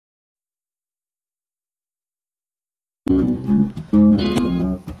And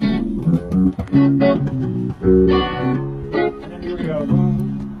then here we go. Boom.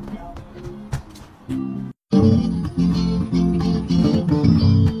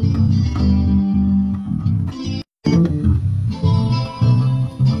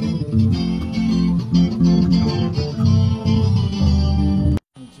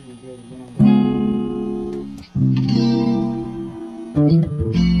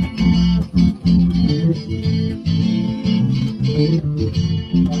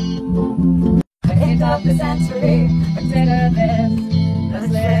 I picked up the century, consider this the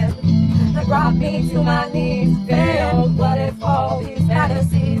slip that brought me to my knees. Failed, what if all these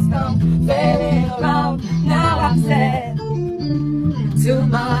fantasies come failing around? Now I've said too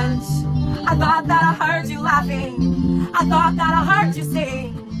much. I thought that I heard you laughing, I thought that I heard you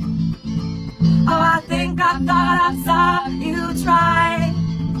sing. Oh, I think I thought I saw you try.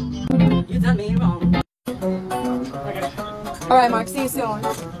 You done me wrong. Alright, Mark, see you soon.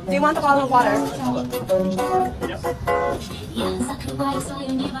 Do you want the bottle of water?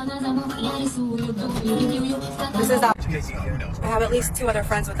 This is that. I have at least 2 other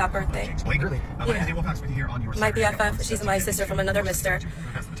friends with that birthday. Yeah. My BFF, she's my sister from another mister.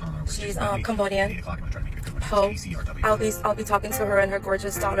 She's Cambodian. Ho. I'll be talking to her and her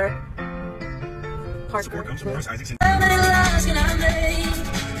gorgeous daughter. Parker. How many lives can I make?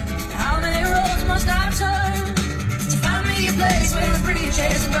 How many roads must I turn to find me a place where the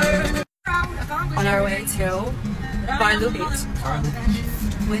breezes burn? On our way to Barlow Beach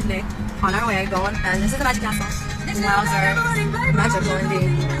with Nick. On our way going, and this is the Magic Castle. Clouds are magical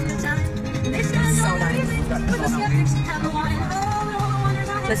indeed. So nice.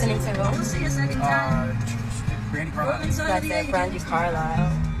 Listening to Brandy Carlisle. That's it, Brandy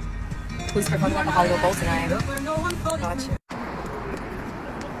Carlisle. Who's performing at the Hollywood Bowl tonight? Gotcha.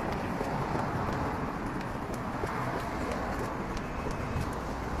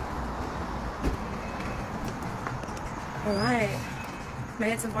 Alright,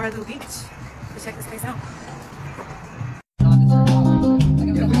 made it to Barlow Beach. Let's check this place out.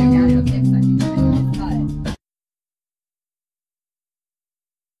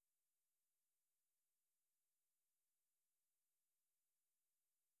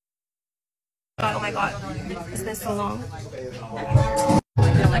 Oh my god, it's been so long. I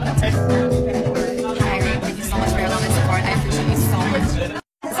feel like that's it. Kyrie, thank you so much for your love and support. I appreciate you so much.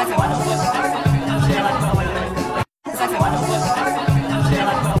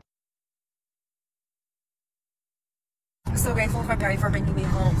 I'm so grateful for Perry for bringing me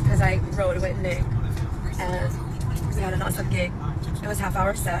home because I rode with Nick and we had an awesome gig. It was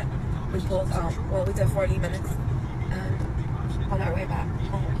half-hour set. We pulled, well, we did 40 minutes and on our way back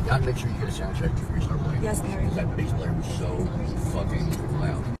home. You gotta make sure you get a sound check before you start playing. Yes, Perry. That bass player was so fucking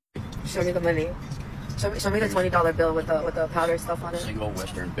loud. Show me the money. Show me the $20 bill with the powder stuff on it. Single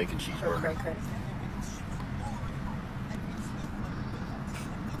Western bacon cheeseburger. Okay.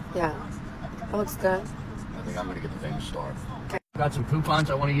 Yeah, that looks good. I think I'm gonna get the famous star. Okay. Got some coupons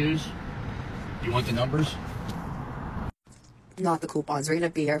I want to use. Do you want the numbers? Not the coupons. We're gonna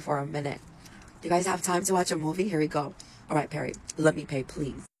be here for a minute. Do you guys have time to watch a movie? Here we go. All right, Perry, let me pay,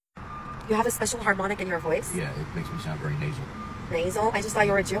 please. You have a special harmonic in your voice? Yeah, it makes me sound very nasal. Nasal? I just thought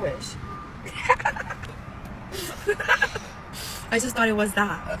you were Jewish. I just thought it was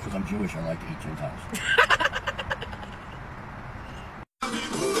that. That's because I'm Jewish. I like to eat Gentiles.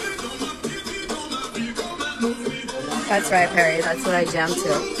 That's right, Perry. That's what I jam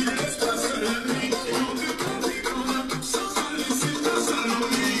to.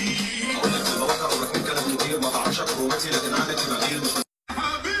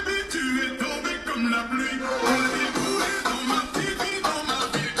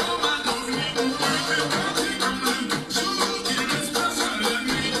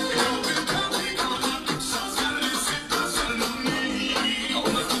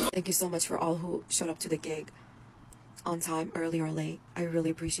 Thank you so much for all who showed up to the gig on time, early or late. I really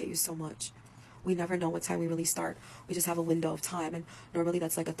appreciate you so much. We never know what time we really start. We just have a window of time, and normally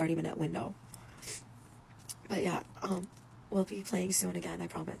that's like a 30-minute window. But yeah, we'll be playing soon again, I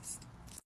promise.